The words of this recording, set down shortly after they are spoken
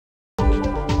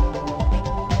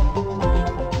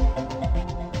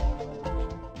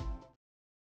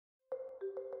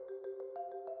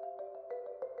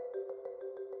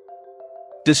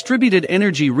Distributed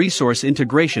energy resource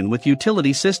integration with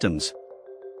utility systems.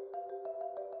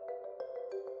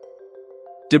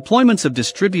 Deployments of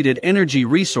distributed energy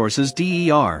resources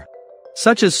 (DER),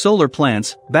 such as solar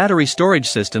plants, battery storage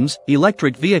systems,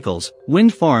 electric vehicles,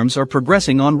 wind farms, are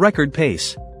progressing on record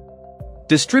pace.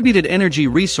 Distributed energy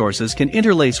resources can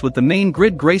interlace with the main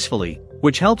grid gracefully,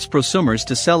 which helps prosumers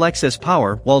to sell excess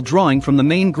power while drawing from the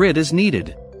main grid as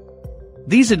needed.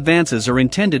 These advances are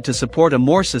intended to support a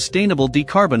more sustainable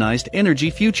decarbonized energy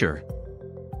future.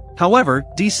 However,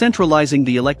 decentralizing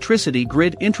the electricity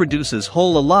grid introduces a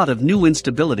lot of new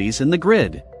instabilities in the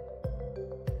grid.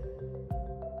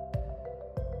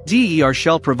 DER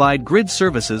shall provide grid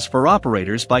services for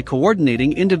operators by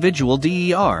coordinating individual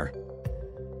DER.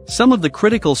 Some of the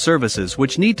critical services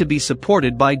which need to be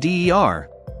supported by DER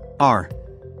are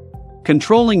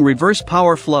controlling reverse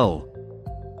power flow,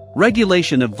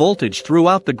 regulation of voltage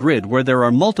throughout the grid where there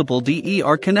are multiple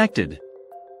DER connected,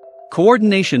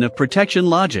 coordination of protection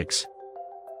logics,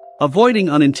 avoiding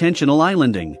unintentional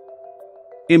islanding,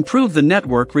 improve the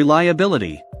network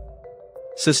reliability,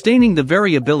 sustaining the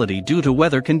variability due to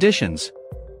weather conditions.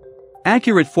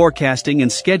 Accurate forecasting and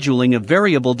scheduling of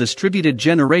variable distributed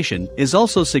generation is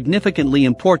also significantly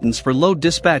important for load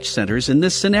dispatch centers in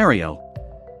this scenario.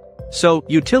 So,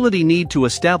 utility need to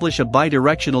establish a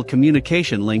bidirectional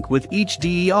communication link with each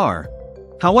DER.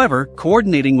 However,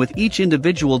 coordinating with each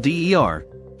individual DER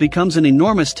becomes an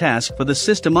enormous task for the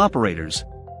system operators.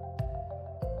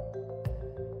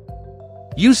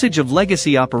 Usage of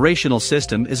legacy operational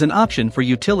system is an option for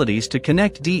utilities to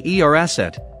connect DER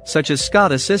asset, such as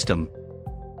SCADA system.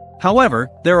 However,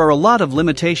 there are a lot of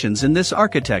limitations in this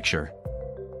architecture.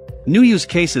 New use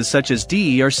cases such as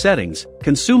DER settings,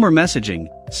 consumer messaging,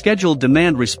 scheduled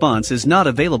demand response is not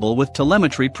available with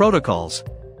telemetry protocols.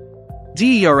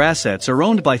 DER assets are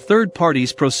owned by third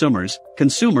parties, prosumers,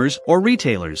 consumers, or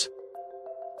retailers.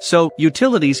 So,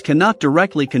 utilities cannot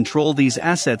directly control these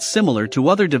assets similar to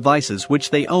other devices which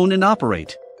they own and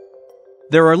operate.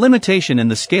 There are limitations in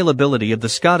the scalability of the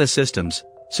SCADA systems,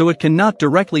 so it cannot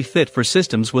directly fit for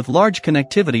systems with large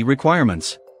connectivity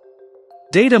requirements.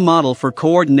 Data model for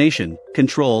coordination,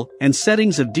 control, and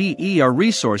settings of DER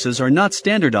resources are not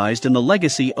standardized in the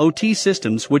legacy OT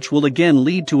systems, which will again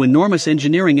lead to enormous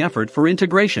engineering effort for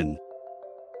integration.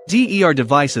 DER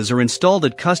devices are installed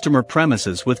at customer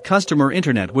premises with customer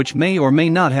internet which may or may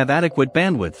not have adequate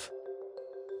bandwidth.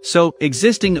 So,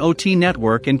 existing OT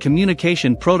network and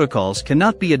communication protocols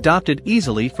cannot be adopted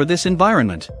easily for this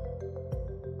environment.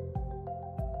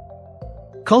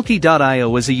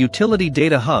 Kalki.io is a utility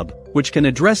data hub, which can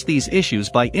address these issues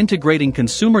by integrating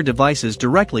consumer devices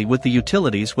directly with the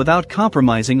utilities without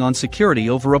compromising on security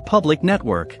over a public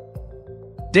network.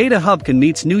 Data hub can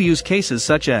meet new use cases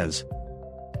such as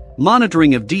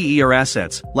monitoring of DER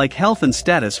assets, like health and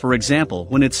status, for example,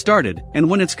 when it's started and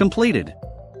when it's completed.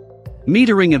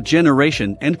 Metering of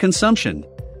generation and consumption.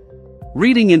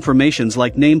 Reading informations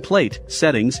like nameplate,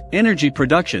 settings, energy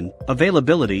production,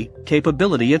 availability,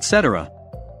 capability, etc.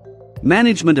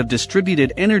 Management of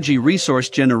distributed energy resource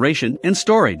generation and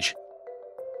storage.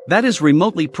 That is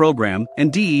remotely program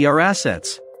and DER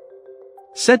assets.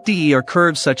 Set DER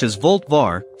curves such as volt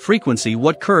var, frequency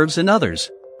watt curves and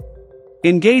others.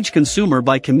 Engage consumer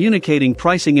by communicating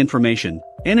pricing information,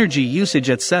 energy usage,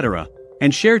 etc.,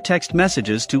 and share text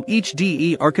messages to each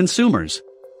DER consumers.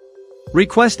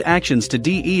 Request actions to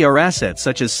DER assets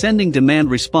such as sending demand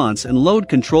response and load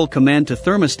control command to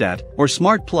thermostat or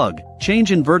smart plug, change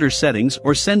inverter settings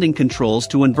or sending controls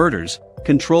to inverters,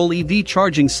 control EV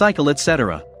charging cycle,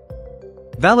 etc.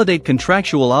 Validate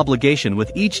contractual obligation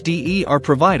with each DER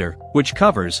provider, which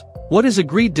covers what is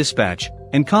agreed dispatch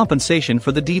and compensation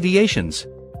for the deviations.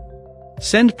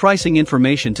 Send pricing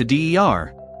information to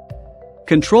DER.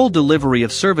 Control delivery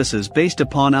of services based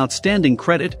upon outstanding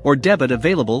credit or debit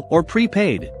available or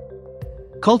prepaid.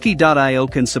 Kalki.io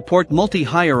can support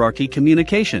multi-hierarchy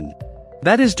communication.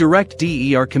 That is direct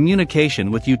DER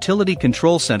communication with utility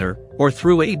control center or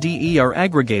through a DER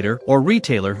aggregator or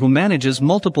retailer who manages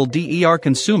multiple DER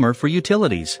consumer for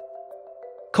utilities.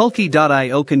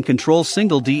 Kalki.io can control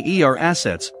single DER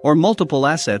assets or multiple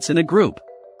assets in a group.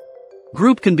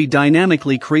 Group can be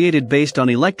dynamically created based on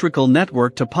electrical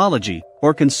network topology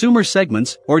or consumer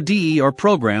segments or DER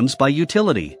programs by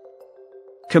utility.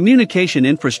 Communication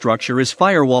infrastructure is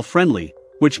firewall friendly,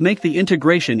 which make the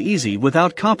integration easy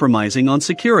without compromising on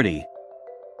security.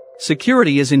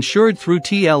 Security is ensured through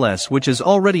TLS, which is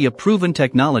already a proven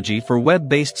technology for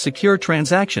web-based secure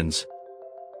transactions.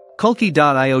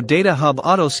 Kalki.io Data Hub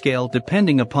auto-scale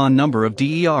depending upon number of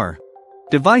DER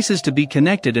devices to be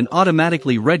connected and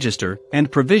automatically register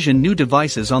and provision new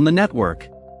devices on the network.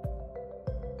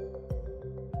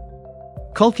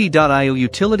 Kalki.io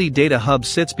Utility Data Hub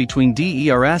sits between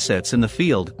DER assets in the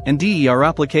field and DER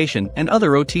application and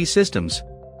other OT systems.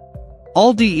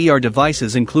 All DER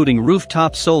devices including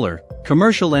rooftop solar,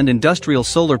 commercial and industrial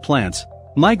solar plants,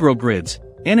 microgrids,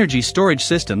 energy storage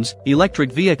systems,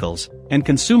 electric vehicles, and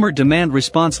consumer demand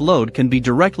response load can be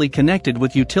directly connected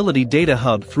with Utility Data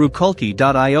Hub through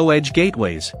Kalki.io Edge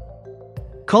gateways.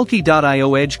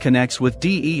 Kalki.io Edge connects with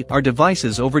DER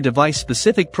devices over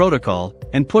device-specific protocol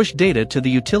and push data to the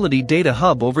Utility Data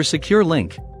Hub over secure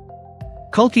link.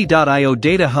 Kalki.io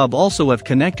Data Hub also have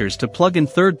connectors to plug in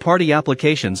third-party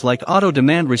applications like Auto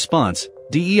Demand Response,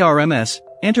 DERMS,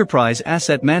 Enterprise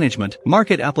Asset Management,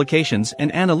 Market Applications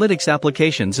and Analytics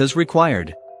applications as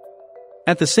required.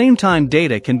 At the same time,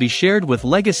 data can be shared with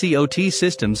legacy OT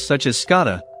systems such as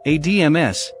SCADA,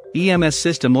 ADMS, EMS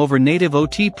system over native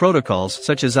OT protocols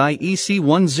such as IEC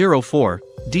 104,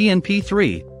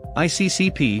 DNP3,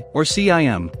 ICCP, or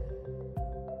CIM.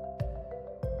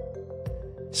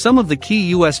 Some of the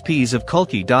key USPs of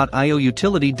Kalki.io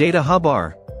Utility Data Hub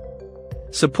are: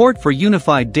 support for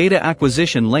unified data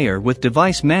acquisition layer with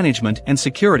device management and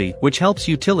security, which helps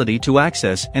utility to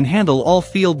access and handle all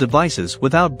field devices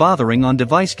without bothering on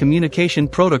device communication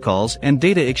protocols and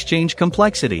data exchange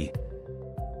complexity.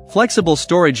 Flexible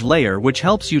storage layer, which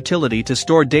helps utility to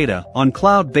store data on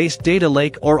cloud-based data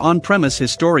lake or on-premise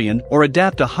historian, or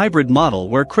adapt a hybrid model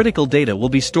where critical data will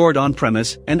be stored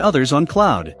on-premise and others on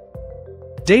cloud.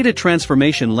 Data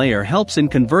transformation layer helps in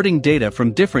converting data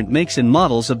from different makes and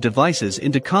models of devices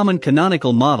into common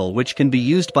canonical model which can be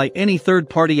used by any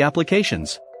third-party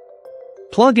applications.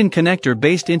 Plug-in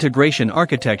connector-based integration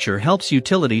architecture helps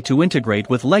utility to integrate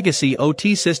with legacy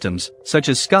OT systems such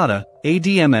as SCADA,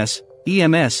 ADMS,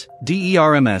 EMS,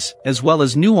 DERMS, as well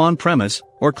as new on-premise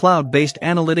or cloud-based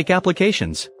analytic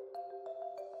applications.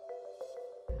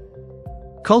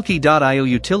 Kalki.io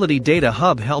Utility Data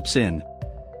Hub helps in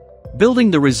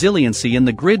building the resiliency in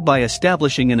the grid by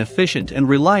establishing an efficient and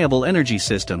reliable energy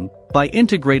system, by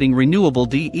integrating renewable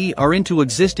DER into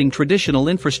existing traditional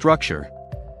infrastructure.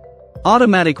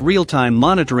 Automatic real-time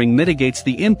monitoring mitigates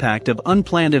the impact of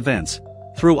unplanned events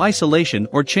through isolation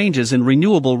or changes in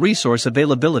renewable resource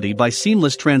availability by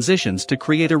seamless transitions to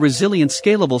create a resilient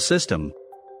scalable system.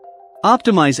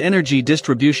 Optimize energy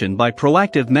distribution by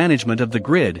proactive management of the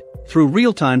grid through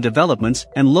real-time developments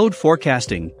and load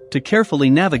forecasting to carefully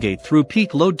navigate through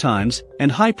peak load times and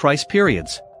high price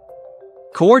periods.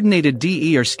 Coordinated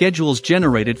DER schedules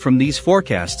generated from these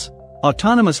forecasts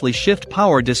autonomously shift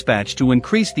power dispatch to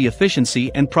increase the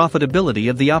efficiency and profitability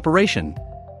of the operation.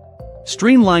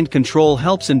 Streamlined control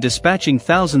helps in dispatching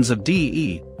thousands of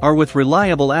DER with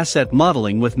reliable asset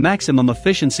modeling with maximum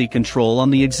efficiency control on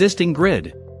the existing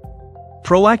grid.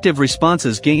 Proactive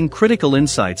responses gain critical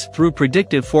insights through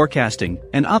predictive forecasting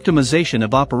and optimization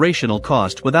of operational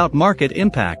cost without market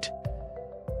impact.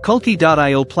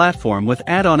 Kalki.io platform with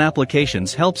add-on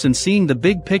applications helps in seeing the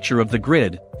big picture of the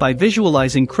grid by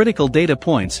visualizing critical data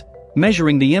points,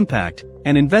 measuring the impact,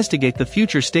 and investigate the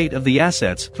future state of the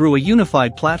assets through a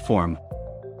unified platform.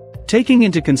 Taking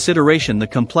into consideration the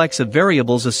complex of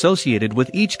variables associated with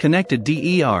each connected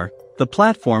DER, the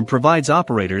platform provides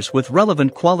operators with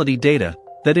relevant quality data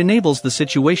that enables the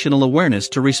situational awareness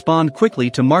to respond quickly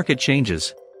to market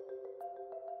changes.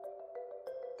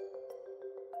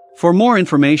 For more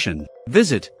information,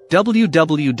 visit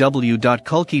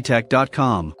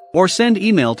www.kalkitech.com or send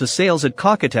email to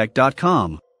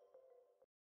sales@kalkitech.com.